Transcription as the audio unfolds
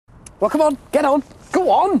Well, come on, get on, go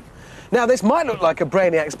on. Now, this might look like a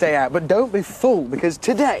Brainiac's day out, but don't be fooled, because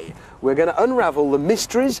today we're going to unravel the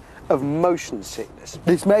mysteries of motion sickness.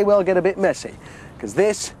 This may well get a bit messy, because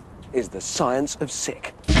this is the science of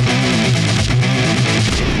sick.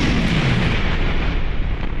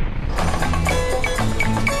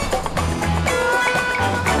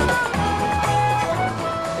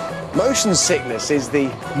 Motion sickness is the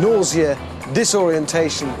nausea,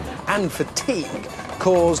 disorientation and fatigue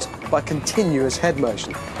caused by continuous head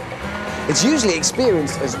motion. It's usually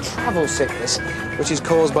experienced as travel sickness, which is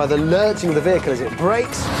caused by the lurching of the vehicle as it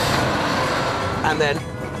brakes and then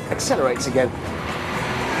accelerates again.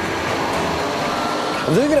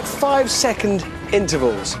 I'm doing it at 5-second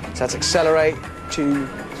intervals. So that's accelerate, 2,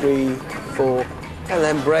 3, 4, and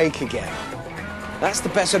then brake again. That's the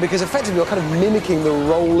best way, because effectively you're kind of mimicking the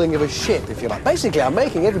rolling of a ship, if you like. Basically, I'm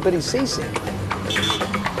making everybody seasick.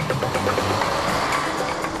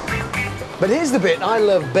 But here's the bit I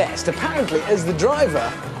love best. Apparently, as the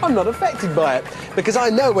driver, I'm not affected by it, because I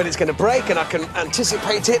know when it's going to brake and I can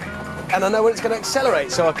anticipate it, and I know when it's going to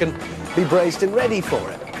accelerate, so I can be braced and ready for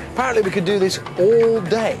it. Apparently, we could do this all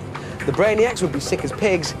day. The Brainiacs would be sick as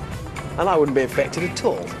pigs, and I wouldn't be affected at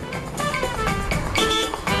all.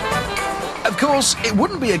 Of course, it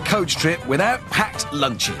wouldn't be a coach trip without packed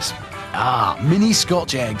lunches. Mini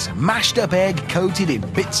Scotch eggs, mashed up egg coated in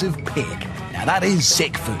bits of pig. Now that is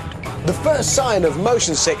sick food. The first sign of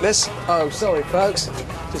motion sickness, oh sorry folks,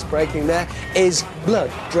 just breaking there, is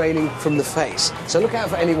blood draining from the face. So look out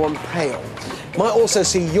for anyone pale. Might also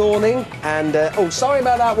see yawning and, oh sorry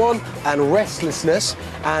about that one, and restlessness,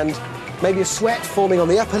 and maybe a sweat forming on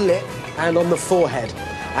the upper lip and on the forehead.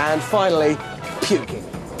 And finally, puking.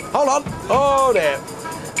 Hold on. Oh, dear.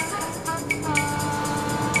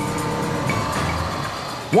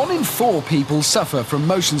 1 in 4 people suffer from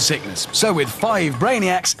motion sickness, so with 5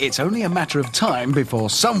 Brainiacs, it's only a matter of time before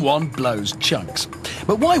someone blows chunks.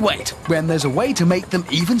 But why wait when there's a way to make them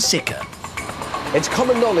even sicker? It's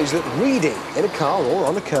common knowledge that reading in a car or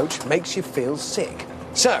on a coach makes you feel sick.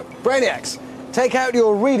 So, Brainiacs, take out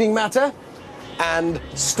your reading matter and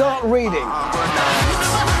start reading.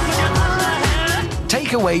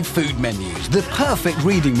 Takeaway food menus, the perfect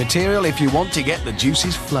reading material if you want to get the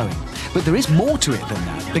juices flowing. But there is more to it than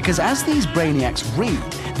that, because as these Brainiacs read,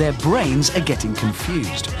 their brains are getting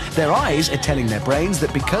confused. Their eyes are telling their brains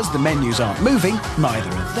that because the menus aren't moving, neither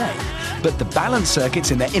are they. But the balance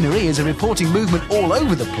circuits in their inner ears are reporting movement all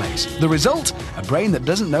over the place. The result? A brain that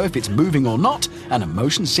doesn't know if it's moving or not, and a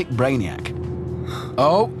motion-sick Brainiac.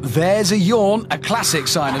 Oh, there's a yawn, a classic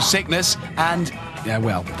sign of sickness, and... yeah,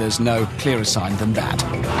 well, there's no clearer sign than that.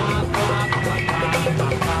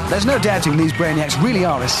 There's no doubting these Brainiacs really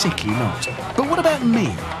are a sicky lot. But what about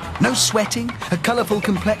me? No sweating, a colourful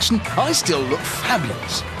complexion, I still look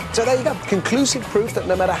fabulous. So there you go, conclusive proof that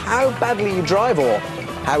no matter how badly you drive or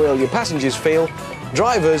how ill your passengers feel,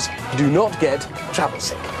 drivers do not get travel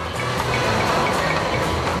sick.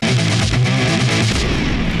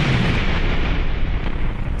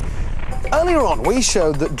 Earlier on, we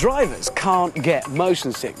showed that drivers can't get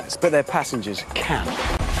motion sickness, but their passengers can.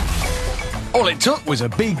 All it took was a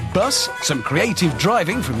big bus, some creative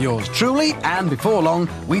driving from yours truly, and before long,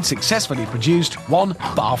 we'd successfully produced one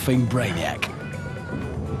barfing Brainiac.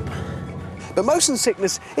 But motion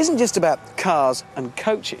sickness isn't just about cars and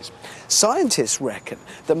coaches. Scientists reckon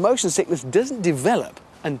that motion sickness doesn't develop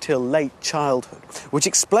until late childhood, which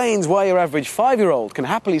explains why your average 5-year-old can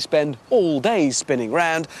happily spend all day spinning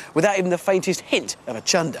round without even the faintest hint of a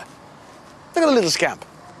chunder. Look at the little scamp.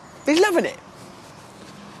 He's loving it.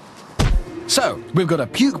 So, we've got a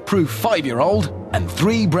puke-proof 5-year-old and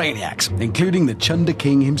 3 Brainiacs, including the Chunder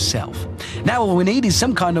King himself. Now all we need is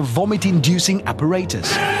some kind of vomit-inducing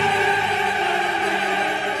apparatus.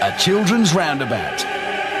 A children's roundabout.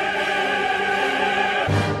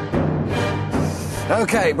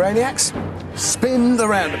 OK, Brainiacs, spin the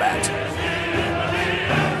roundabout.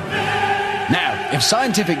 Now, if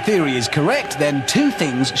scientific theory is correct, then 2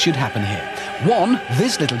 things should happen here. 1,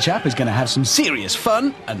 this little chap is going to have some serious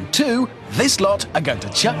fun, and 2, this lot are going to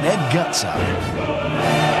chuck their guts up.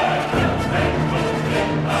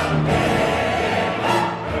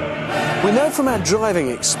 We know from our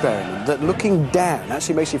driving experiment that looking down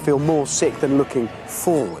actually makes you feel more sick than looking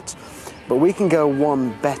forwards. But we can go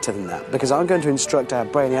one better than that, because I'm going to instruct our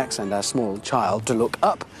Brainiacs and our small child to look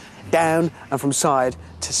up, down and from side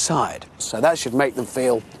to side. So that should make them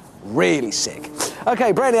feel really sick.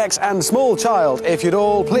 OK, Brainiacs and small child, if you'd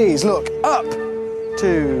all please look up.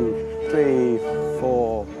 2, 3,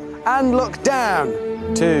 4. And look down.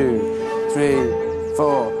 2, 3,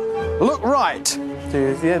 4. Look right.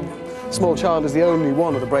 2, 3, Small child is the only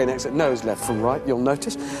one of the Brainiacs that knows left from right, you'll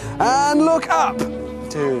notice. And look up.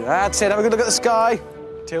 2. That's it. Have a good look at the sky.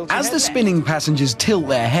 Tilt your As head the left. spinning passengers tilt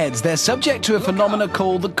their heads, they're subject to a phenomena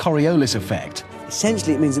called the Coriolis effect.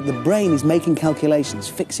 Essentially, it means that the brain is making calculations,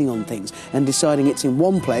 fixing on things, and deciding it's in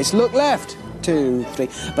one place. Look left. 2, 3.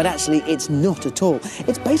 But actually, it's not at all.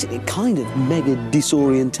 It's basically a kind of mega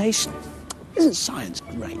disorientation. Isn't science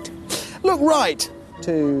great? Look right.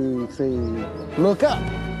 2, 3. Look up.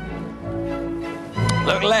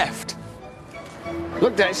 Look left.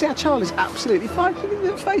 Look down. See, our child is absolutely fine. Look at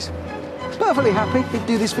that face. Perfectly happy. He'd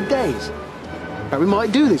do this for days. In fact, we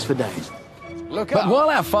might do this for days. Look But up. while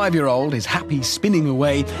our 5-year-old is happy spinning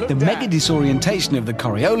away, the down. mega disorientation of the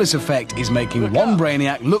Coriolis effect is making Look one up.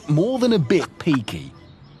 Brainiac look more than a bit peaky.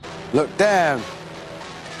 Look down.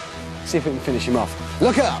 See if we can finish him off.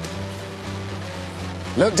 Look up.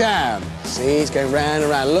 Look down. See, he's going round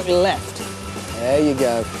and round. Look left. There you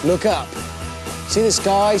go. Look up. See the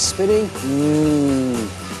sky spinning? Round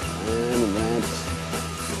and round.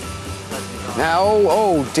 Now,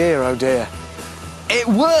 oh dear, oh dear. It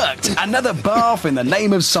worked! Another bath in the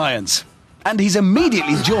name of science. And he's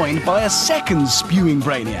immediately joined by a second spewing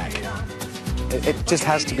Brainiac. It just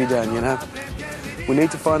has to be done, you know. We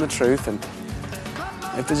need to find the truth, and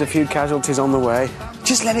if there's a few casualties on the way,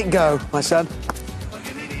 just let it go, my son.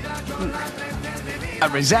 A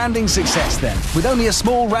resounding success then. With only a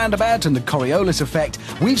small roundabout and the Coriolis effect,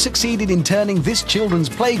 we've succeeded in turning this children's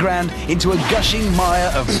playground into a gushing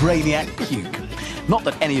mire of Brainiac puke. Not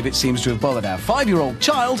that any of it seems to have bothered our 5-year-old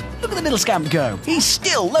child. Look at the little scamp go. He's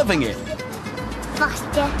still loving it.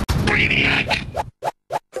 Faster.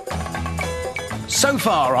 So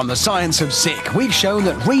far on the science of sick, we've shown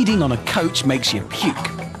that reading on a coach makes you puke.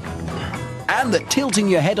 And that tilting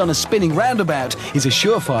your head on a spinning roundabout is a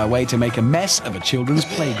surefire way to make a mess of a children's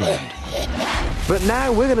playground. But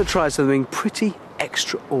now we're going to try something pretty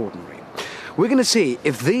extraordinary. We're going to see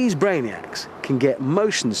if these Brainiacs can get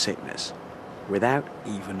motion sickness without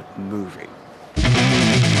even moving.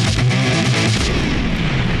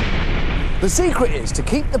 The secret is to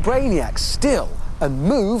keep the Brainiacs still and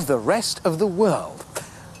move the rest of the world,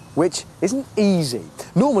 which isn't easy.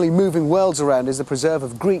 Normally, moving worlds around is the preserve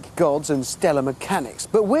of Greek gods and stellar mechanics,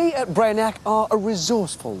 but we at Brainiac are a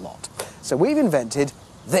resourceful lot. So we've invented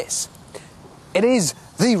this. It is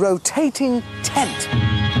the rotating tent.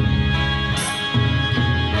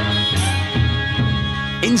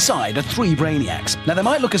 Inside are 3 Brainiacs. Now, they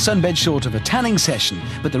might look a sunbed short of a tanning session,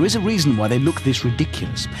 but there is a reason why they look this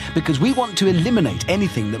ridiculous. Because we want to eliminate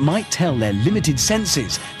anything that might tell their limited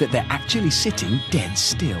senses that they're actually sitting dead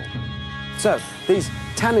still. So, these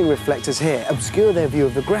tanning reflectors here obscure their view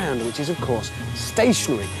of the ground, which is, of course,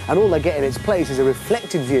 stationary, and all they get in its place is a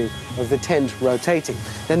reflected view of the tent rotating.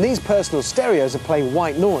 Then these personal stereos are playing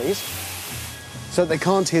white noise, so that they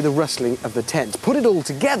can't hear the rustling of the tent. Put it all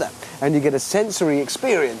together, and you get a sensory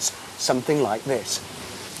experience, something like this.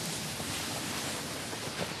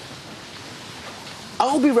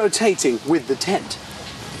 I'll be rotating with the tent.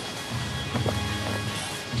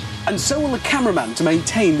 And so will the cameraman to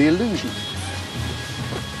maintain the illusion.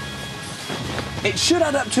 It should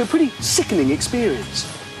add up to a pretty sickening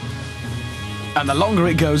experience. And the longer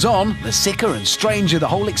it goes on, the sicker and stranger the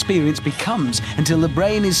whole experience becomes, until the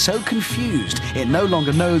brain is so confused it no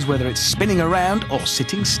longer knows whether it's spinning around or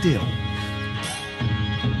sitting still.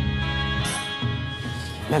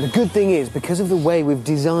 Now, the good thing is, because of the way we've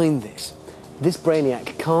designed this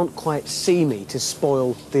Brainiac can't quite see me to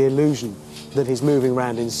spoil the illusion that he's moving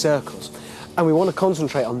around in circles. And we want to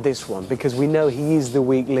concentrate on this one because we know he is the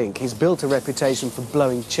weak link. He's built a reputation for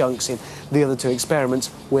blowing chunks in the other 2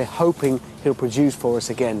 experiments. We're hoping he'll produce for us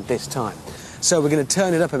again this time. So we're going to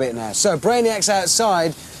turn it up a bit now. So, Brainiac's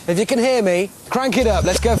outside. If you can hear me, crank it up.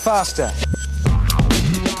 Let's go faster.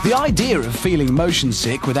 The idea of feeling motion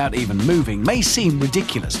sick without even moving may seem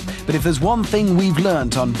ridiculous, but if there's one thing we've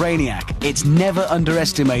learnt on Brainiac, it's never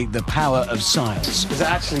underestimate the power of science. There's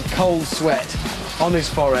actually cold sweat on his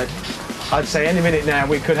forehead. I'd say any minute now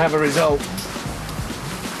we could have a result.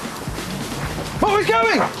 Oh, he's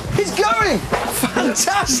going! He's going!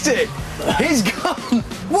 Fantastic! He's gone!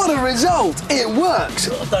 What a result! It works!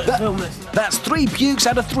 That's 3 pukes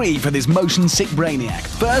out of 3 for this motion-sick Brainiac.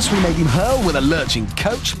 First, we made him hurl with a lurching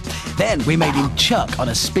coach. Then, we made him chuck on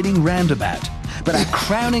a spinning roundabout. But our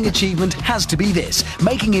crowning achievement has to be this,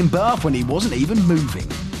 making him barf when he wasn't even moving.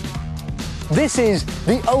 This is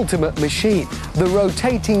the ultimate machine, the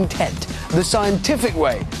rotating tent, the scientific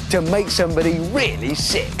way to make somebody really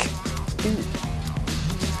sick.